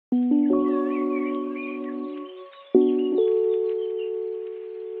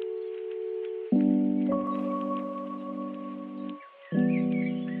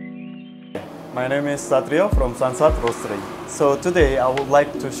My name is Satrio from Sans.sat roastery. So today I would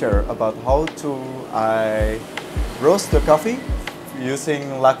like to share about how to roast the coffee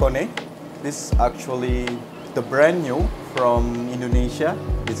using LAKONE. This is actually the brand new from Indonesia.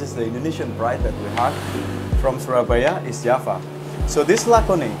 This is the Indonesian bride that we have from Surabaya is Java. So this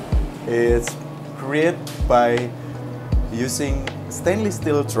LAKONE is created by using stainless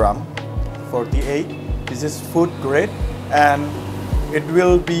steel drum 48. This is food grade and it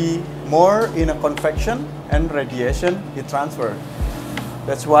will be more in a convection and radiation heat transfer.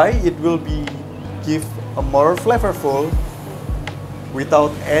 That's why it will give a more flavorful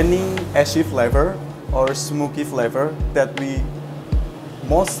without any ashy flavor or smoky flavor that we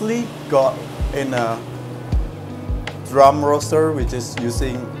mostly got in a drum roaster which is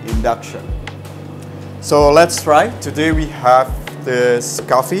using induction. So let's try. Today we have this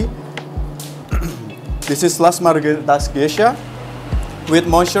coffee. This is Las Margaritas Geisha with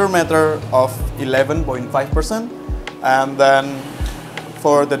moisture meter of 11.5%, and then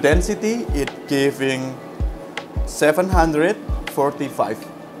for the density it giving 745.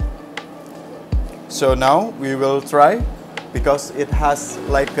 So now we will try, because it has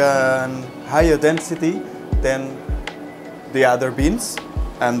like a higher density than the other beans,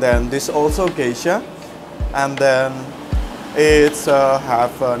 and then this also geisha, and then it's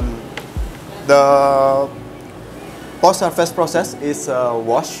the post-harvest process is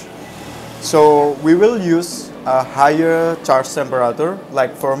wash. So we will use a higher charge temperature.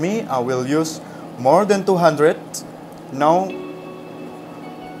 Like for me, I will use more than 200. Now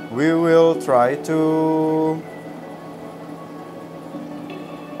we will try to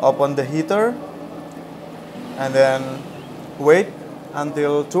open the heater and then wait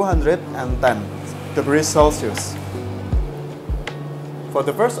until 210 degrees Celsius. For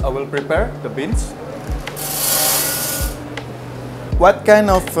the first, I will prepare the beans. What kind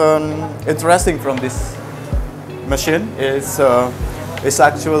of interesting from this machine is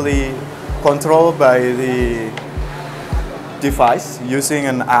actually controlled by the device using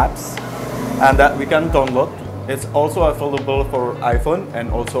an apps, and that we can download. It's also available for iPhone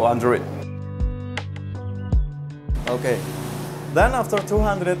and also Android. Okay, then after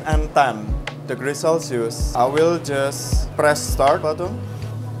 210 degrees Celsius, I will just press start button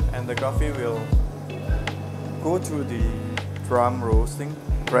and the coffee will go to the drum roasting.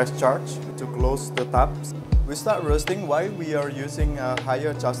 Press charge to close the tabs. We start roasting. Why we are using a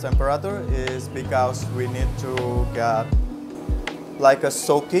higher charge temperature is because we need to get like a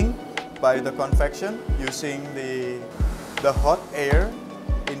soaking by the convection using the hot air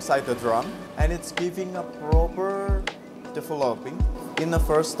inside the drum, and it's giving a proper developing. In the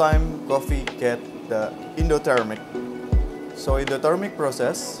first time coffee get the endothermic. So endothermic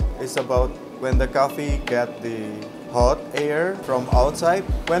process is about when the coffee get the hot air from outside.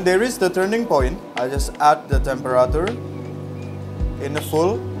 When there is the turning point, I just add the temperature in a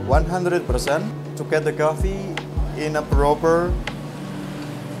full 100% to get the coffee in a proper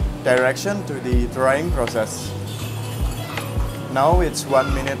direction to the drying process. Now it's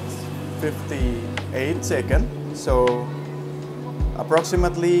 1 minute 58 seconds. So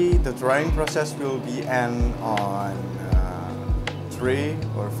approximately the drying process will be end on 3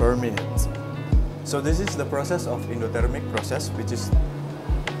 or 4 minutes. So this is the process of endothermic process, which is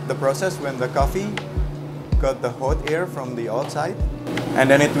the process when the coffee got the hot air from the outside, and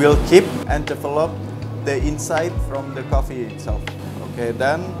then it will keep and develop the inside from the coffee itself. Okay,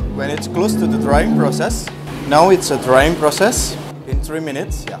 then when it's close to the drying process, now it's a drying process in 3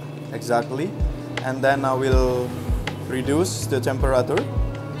 minutes, yeah, exactly. And then I will reduce the temperature,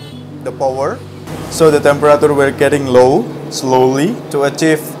 the power. So the temperature we're getting low slowly to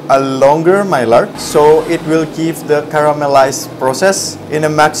achieve a longer Maillard, so it will give the caramelized process in a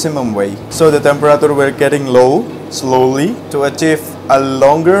maximum way. So the temperature we're getting low slowly to achieve a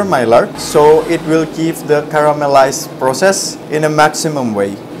longer Maillard, so it will give the caramelized process in a maximum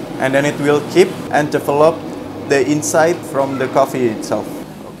way, and then it will keep and develop the inside from the coffee itself.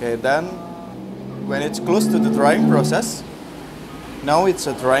 Okay, then when it's close to the drying process, now it's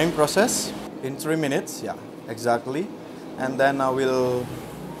a drying process in 3 minutes, yeah, exactly. And then I will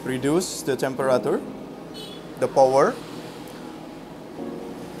reduce the temperature, the power.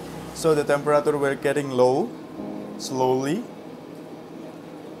 So the temperature we're getting low slowly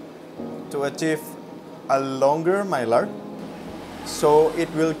to achieve a longer Maillard, so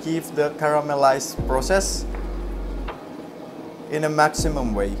it will give the caramelized process in a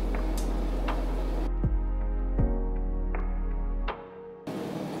maximum way.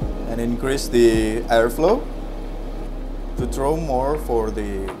 And increase the airflow to throw more for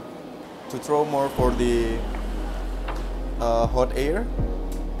the hot air.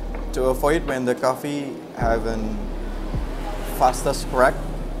 to avoid when the coffee have an fastest crack.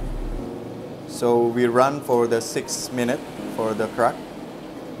 So we run for the 6 minutes for the crack.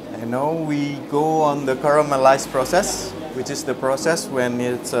 And now we go on the caramelized process, which is the process when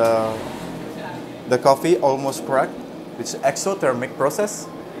it's the coffee almost cracked, which is exothermic process.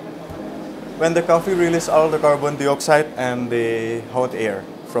 When the coffee releases all the carbon dioxide and the hot air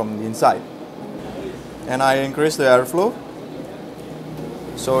from the inside. And I increase the airflow,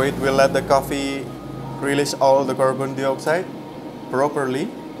 so it will let the coffee release all the carbon dioxide properly.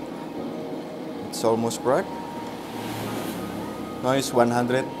 It's almost cracked. Now it's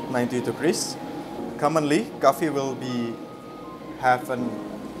 190 degrees. Commonly, coffee will have a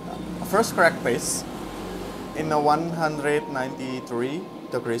first crack phase in a 193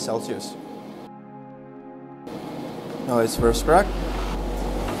 degrees Celsius. Now it's first crack.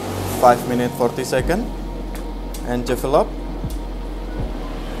 5 minutes 40 seconds, and develop.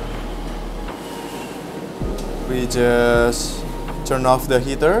 We just turn off the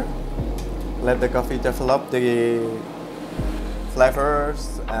heater, let the coffee develop the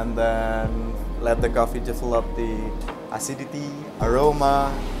flavors, and then let the coffee develop the acidity,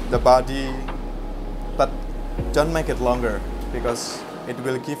 aroma, the body. But don't make it longer because it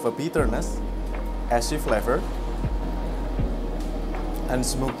will give a bitterness, acid flavor, and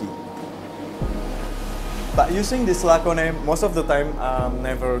smoky. But using this LAKONE, most of the time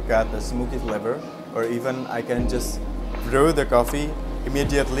never got a smoky flavor, or even I can just brew the coffee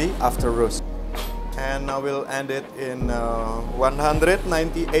immediately after roast. And I will end it in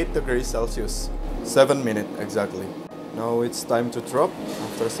 198 degrees Celsius, 7 minutes exactly. Now it's time to drop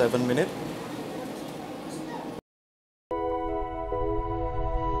after 7 minutes.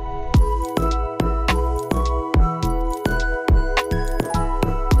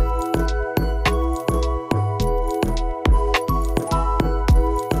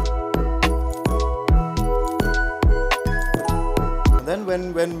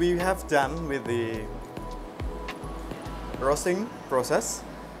 Then when we have done with the roasting process,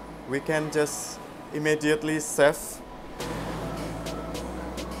 we can just immediately save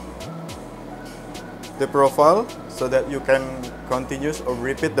the profile so that you can continue or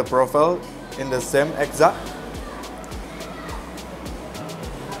repeat the profile in the same exact.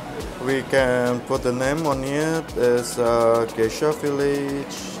 We can put the name on it as Geisha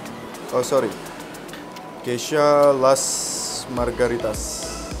Village. Oh, sorry, Geisha Las Margaritas,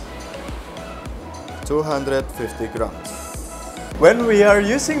 250 grams. When we are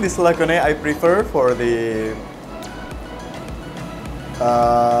using this LAKONE, I prefer for the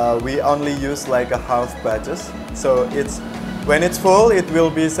we only use like a half batches. So when it's full, it will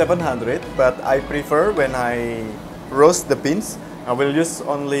be 700. But I prefer when I roast the beans, I will use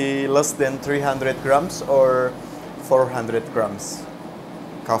only less than 300 grams or 400 grams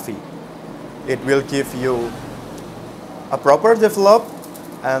coffee. It will give you a proper develop,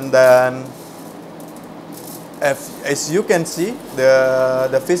 and then as you can see,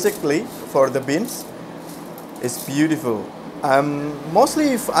 the physically for the beans is beautiful.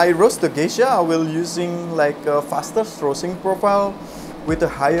 Mostly if I roast the geisha, I will using like a faster roasting profile with a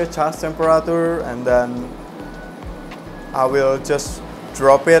higher charge temperature, and then I will just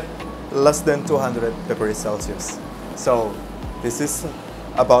drop it less than 200 degrees Celsius. So this is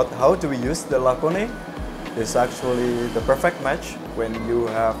about how do we use the LAKONE. It's actually the perfect match when you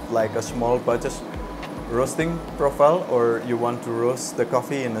have like a small batch roasting profile, or you want to roast the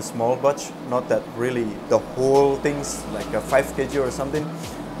coffee in a small batch, not that really the whole thing's like a 5 kg or something.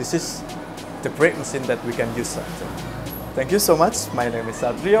 This is the great machine that we can use. Thank you so much. My name is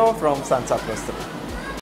Adrio from Sans.sat Roastery.